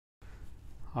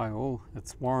Hi all,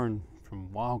 it's Warren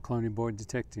from Wild Colony Boy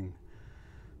Detecting.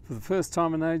 For the first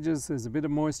time in ages, there's a bit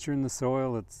of moisture in the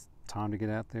soil. It's time to get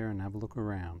out there and have a look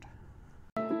around.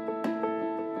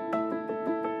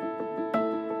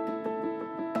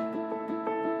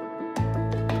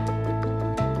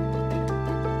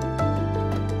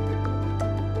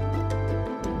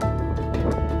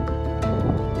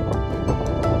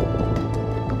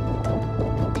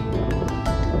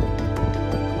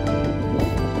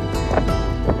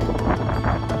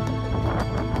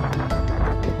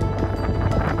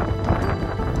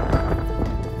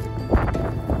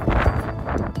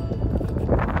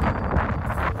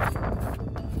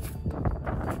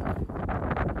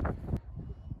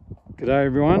 G'day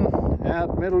everyone,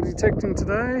 out metal detecting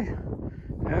today,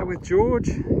 out with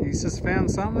George. He's just found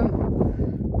something.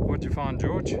 What'd you find,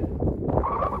 George? Oh,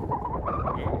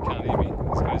 you can't hear me,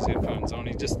 he's got his headphones on.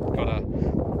 He just got a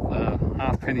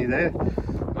halfpenny there.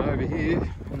 Over here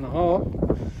in the hole,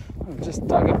 I've just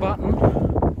dug a button,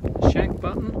 a shank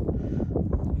button.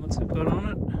 What's it got on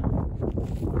it?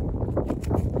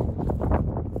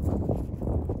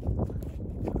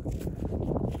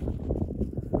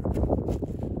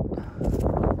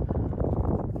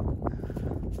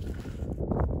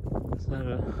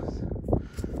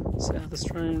 South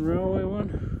Australian Railway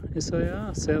one,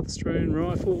 SAR, South Australian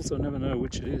Rifles, I never know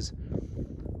which it is.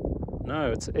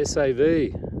 No, it's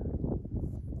SAV,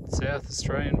 South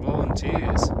Australian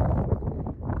Volunteers.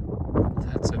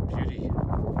 That's a beauty.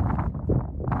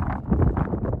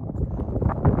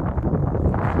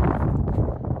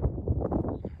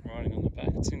 Writing on the back,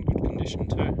 it's in good condition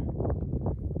too.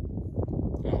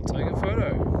 I'll take a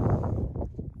photo.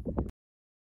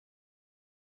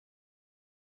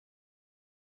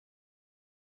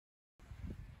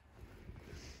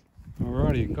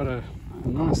 Alrighty, got a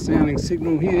nice sounding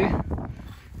signal here,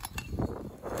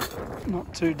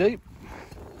 not too deep.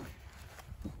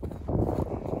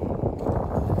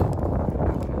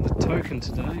 The token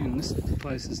today, and this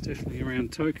place is definitely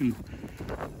around token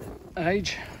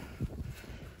age.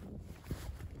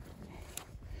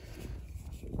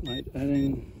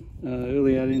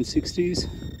 Early 1860s.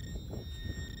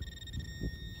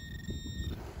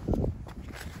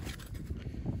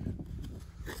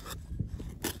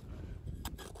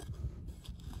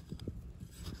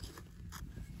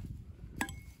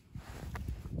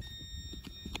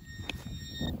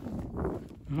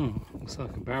 Oh, looks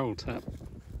like a barrel tap.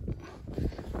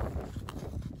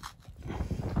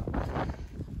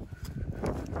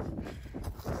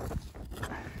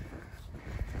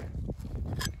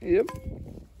 Yep,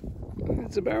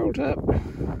 it's a barrel tap.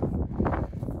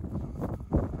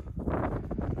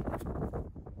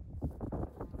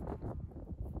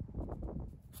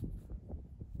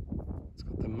 It's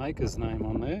got the maker's name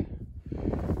on there.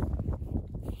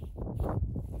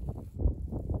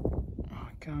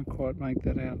 Can't quite make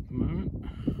that out at the moment.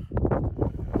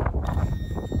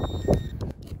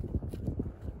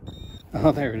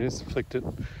 Oh, there it is, flicked it.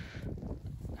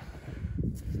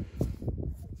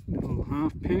 Little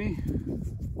halfpenny.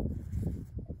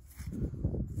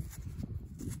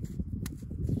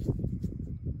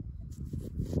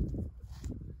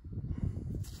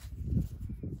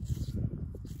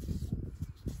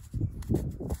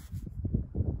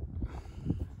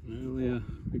 An earlier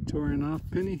Victorian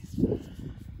halfpenny.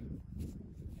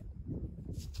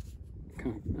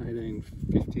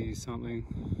 1850 something.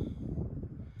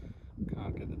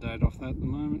 Can't get the date off that at the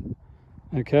moment.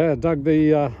 Okay, I dug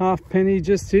the halfpenny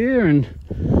just here, and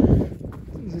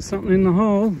there's something in the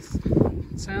hole.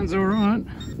 It sounds all right.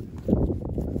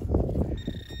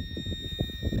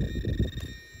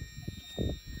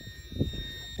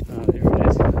 Oh, there it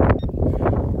is.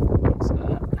 What's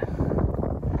that?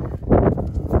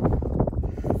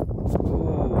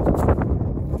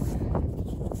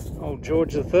 Oh, old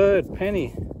George III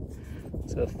penny.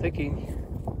 It's a thickie.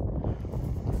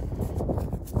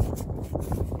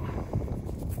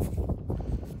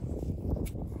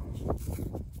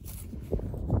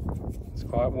 It's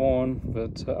quite worn,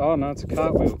 but oh no, it's a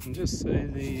cartwheel. You can just see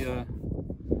the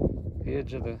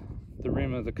edge of the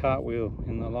rim of the cartwheel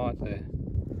in the light there.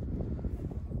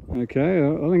 Okay,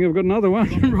 I think I've got another one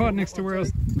right next to where I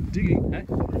was digging. Eh?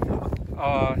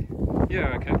 Oh,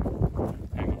 yeah, okay.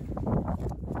 Hang on.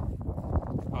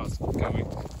 Oh, it's going.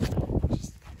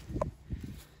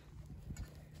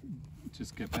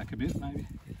 Just get back a bit, maybe.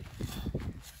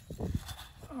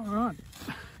 All right.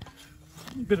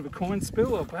 A bit of a coin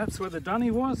spill, or perhaps where the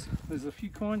dunny was. There's a few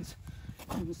coins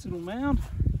in this little mound.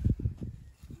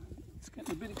 It's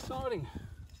getting a bit exciting.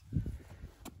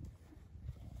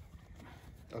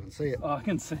 I can see it. Oh, I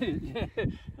can see it, yeah.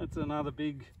 That's another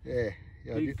big... Yeah,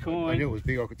 Yeah, big coin. I knew it was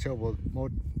big. I could tell by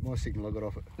my signal I got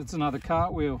off it. It's another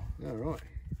cartwheel. Oh, right.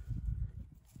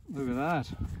 Look at that.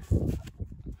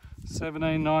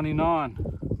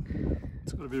 $17.99.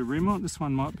 It's got a bit of rim on it. This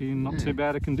one might be in not too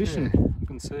bad a condition. Yeah. You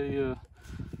can see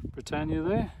Britannia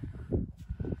there.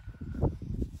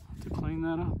 Have to clean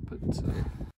that up, but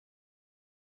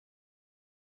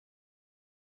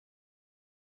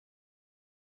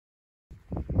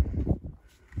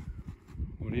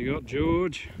what do you got,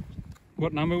 George?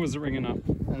 What number was it ringing up?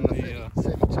 32.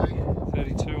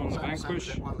 32 on the Vanquish.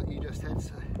 That one that you just had,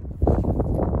 so.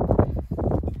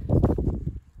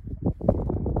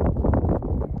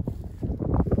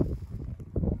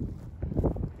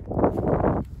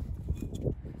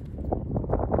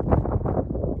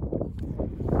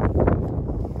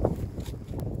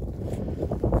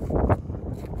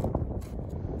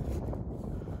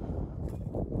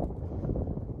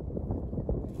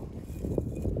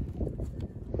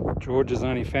 George has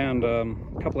only found a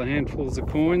couple of handfuls of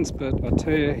coins, but I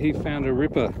tell you, he found a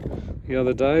ripper the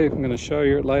other day. I'm going to show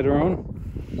you it later on.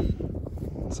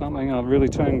 Something I've really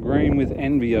turned green with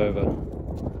envy over.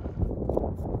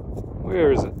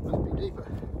 Where is it? Must be deeper.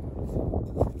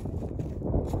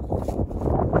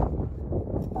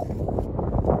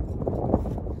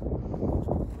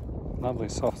 Lovely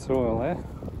soft soil there.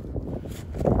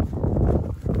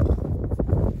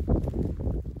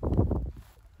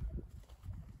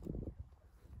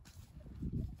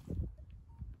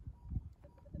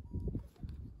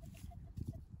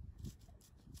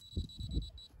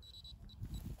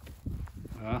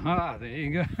 Aha, there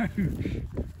you go.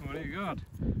 What do you got?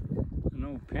 An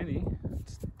old penny.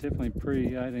 It's definitely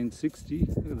pre-1860.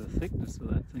 Look at the thickness of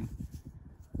that thing.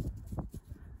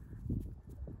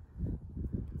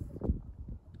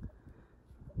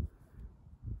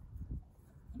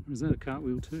 Or is that a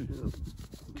cartwheel too? Yeah,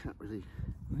 can't really.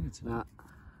 I think it's Nah.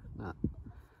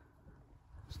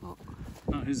 It's not.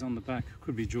 No, who's on the back?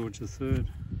 Could be George III.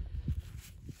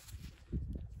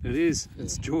 It is.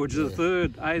 It's George III,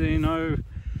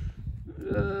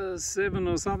 1807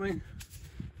 or something.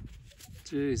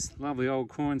 Jeez, lovely old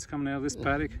coins coming out of this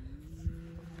paddock.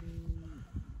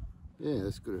 Yeah,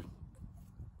 that's good.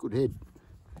 Good head.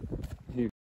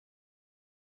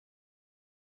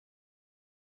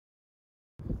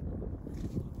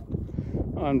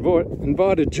 I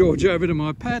invited George over to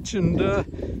my patch, and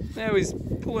now he's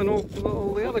pulling all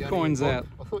the other coins out.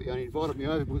 I thought you only invited me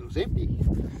over because it was empty.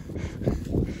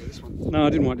 This one. No,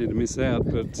 I didn't want you to miss out,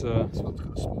 but This one's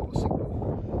got a smaller signal.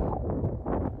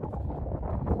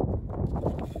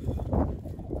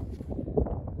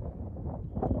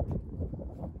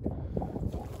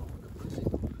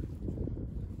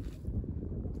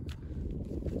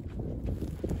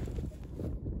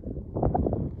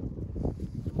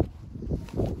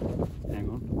 hang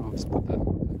on, I'll just put that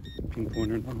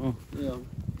pinpointer in the hole. Yeah.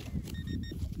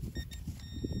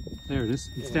 There it is.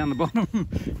 It's down the bottom.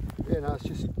 Yeah, no, it's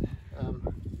just.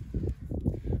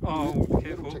 Oh,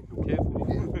 careful, careful. Yeah.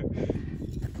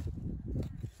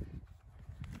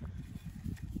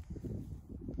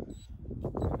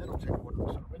 That'll tell you what it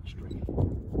was on registry.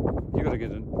 You got to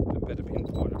get a better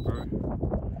pinpointer, bro.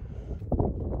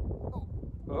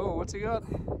 Oh, what's he got?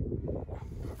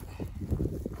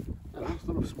 That's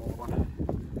not a small one.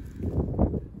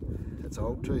 That's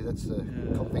old too. That's the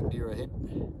convict era head.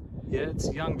 Yeah,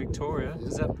 it's young Victoria.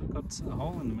 Has that got a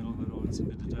hole in the middle of it, or is it a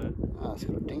bit of dirt? Ah, it's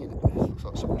got a ding in it. Looks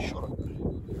like someone shot it.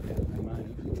 Yeah, they may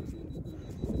have.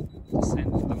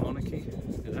 Descent of the monarchy.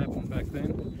 It happened back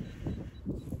then.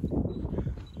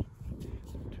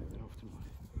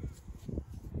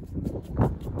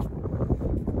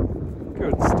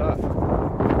 Good stuff.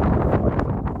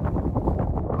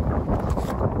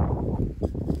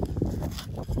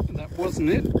 And that wasn't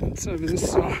it. It's over this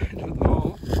side of the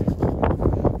hole.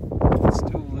 It's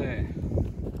still there.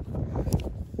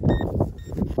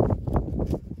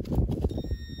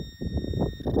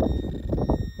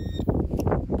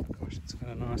 Gosh, it's got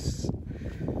a nice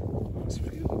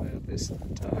feel about this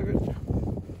target.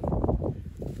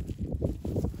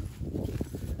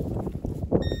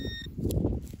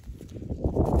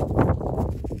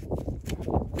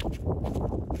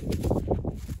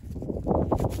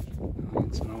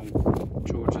 It's an old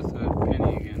George III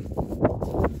penny again.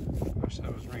 Gosh,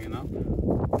 that was ringing up.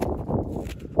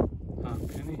 Half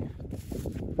penny.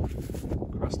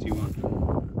 Crusty one.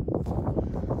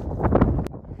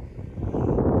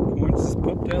 Coins just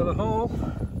popped out of the hole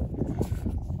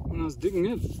when I was digging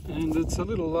it, and it's a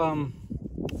little I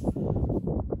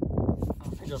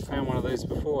think I've found one of these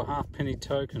before, half penny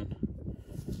token.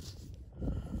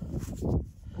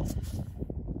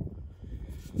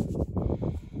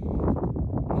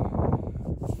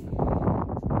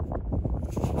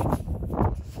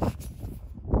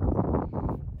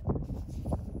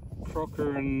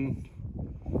 Crocker and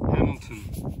Hamilton.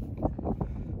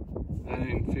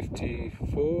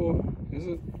 1854, is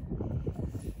it?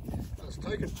 Let's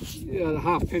take it. Yeah, the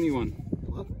halfpenny one.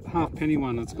 What? Halfpenny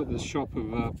one. It's got the shop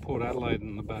of Port Adelaide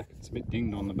in the back. It's a bit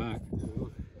dinged on the back.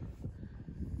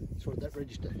 So what did that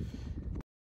register?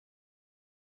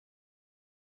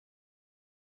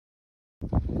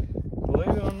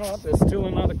 Believe it or not, there's still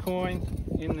another coin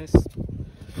in this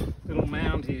little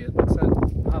mound here. What's that?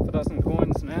 Half a dozen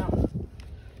coins now.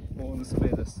 Well, this will be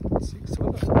the 6th,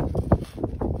 will it?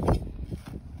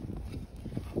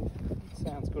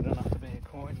 Sounds good enough to be a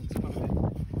coin. It's got to be.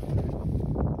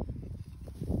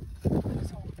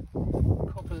 These old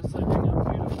coppers, they ring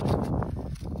up beautifully.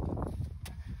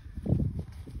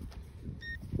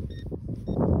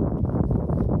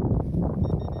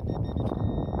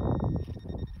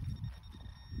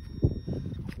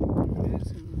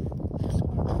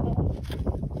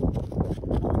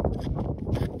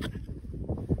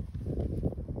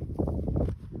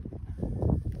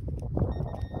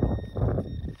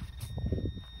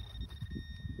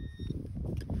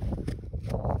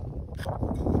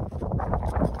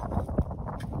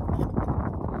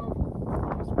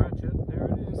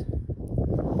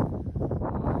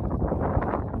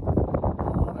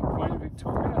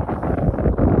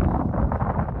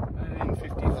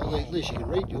 At least you can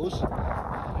read yours.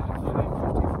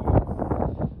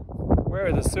 1854. Where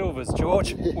are the silvers,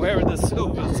 George? Where are the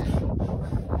silvers?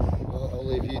 I'll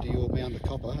leave you to your mound of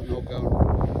copper and I'll go and...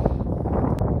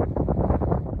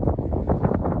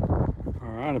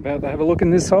 Alright, about to have a look in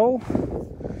this hole.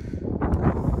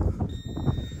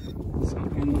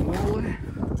 Something in the wall there.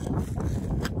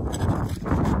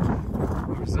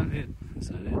 Or is that it? Is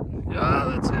that it? Yeah,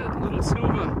 that's it. Little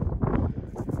silver.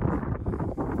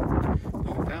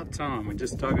 About time. We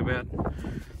just dug about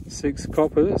 6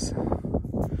 coppers and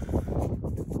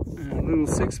a little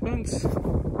sixpence.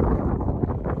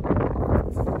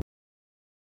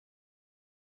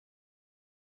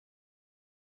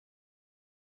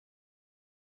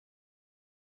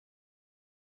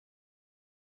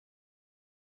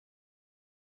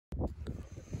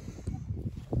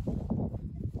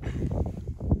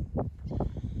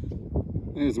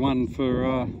 There's one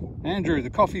for Andrew, the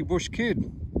coffee bush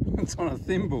kid. It's on a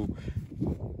thimble.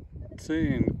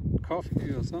 Tea and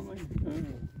coffee or something.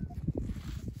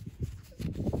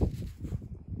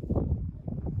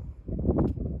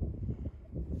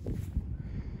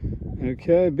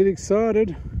 Okay, a bit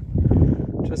excited.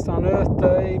 Just unearthed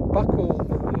a buckle,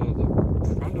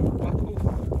 the front of a buckle.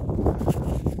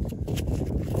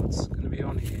 What's going to be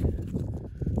on here?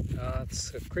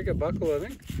 It's a cricket buckle, I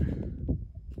think.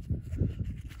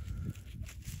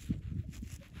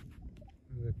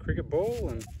 Cricket ball,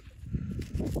 and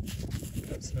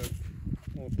that's a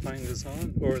more plain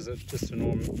design, or is it just an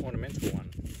ornamental one?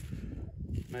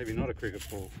 Maybe not a cricket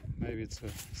ball, maybe it's a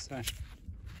sash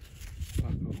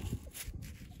buckle.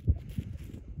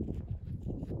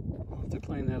 I'll have to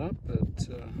clean that up, but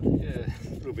yeah,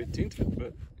 a little bit tinted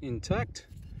but intact.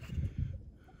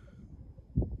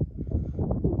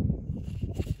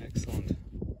 Excellent.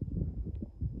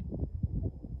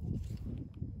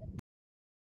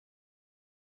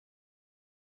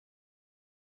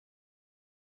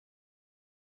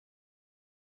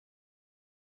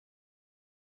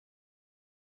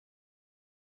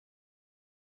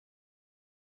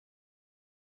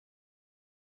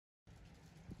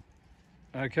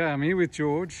 Okay, I'm here with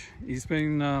George. He's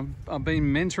been, I've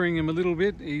been mentoring him a little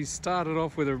bit. He started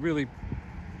off with a really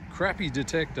crappy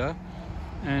detector,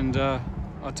 and I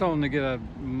told him to get a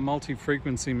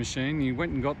multi-frequency machine. He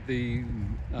went and got the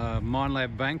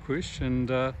Minelab Vanquish,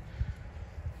 and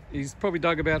he's probably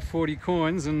dug about 40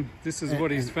 coins, and this is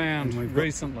what he's found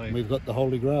recently. We've got the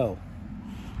Holy Grail.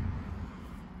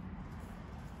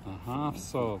 A half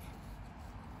sov.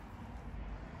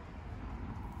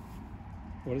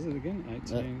 What is it again?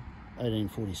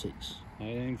 1846.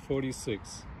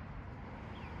 1846.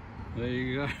 There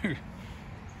you go.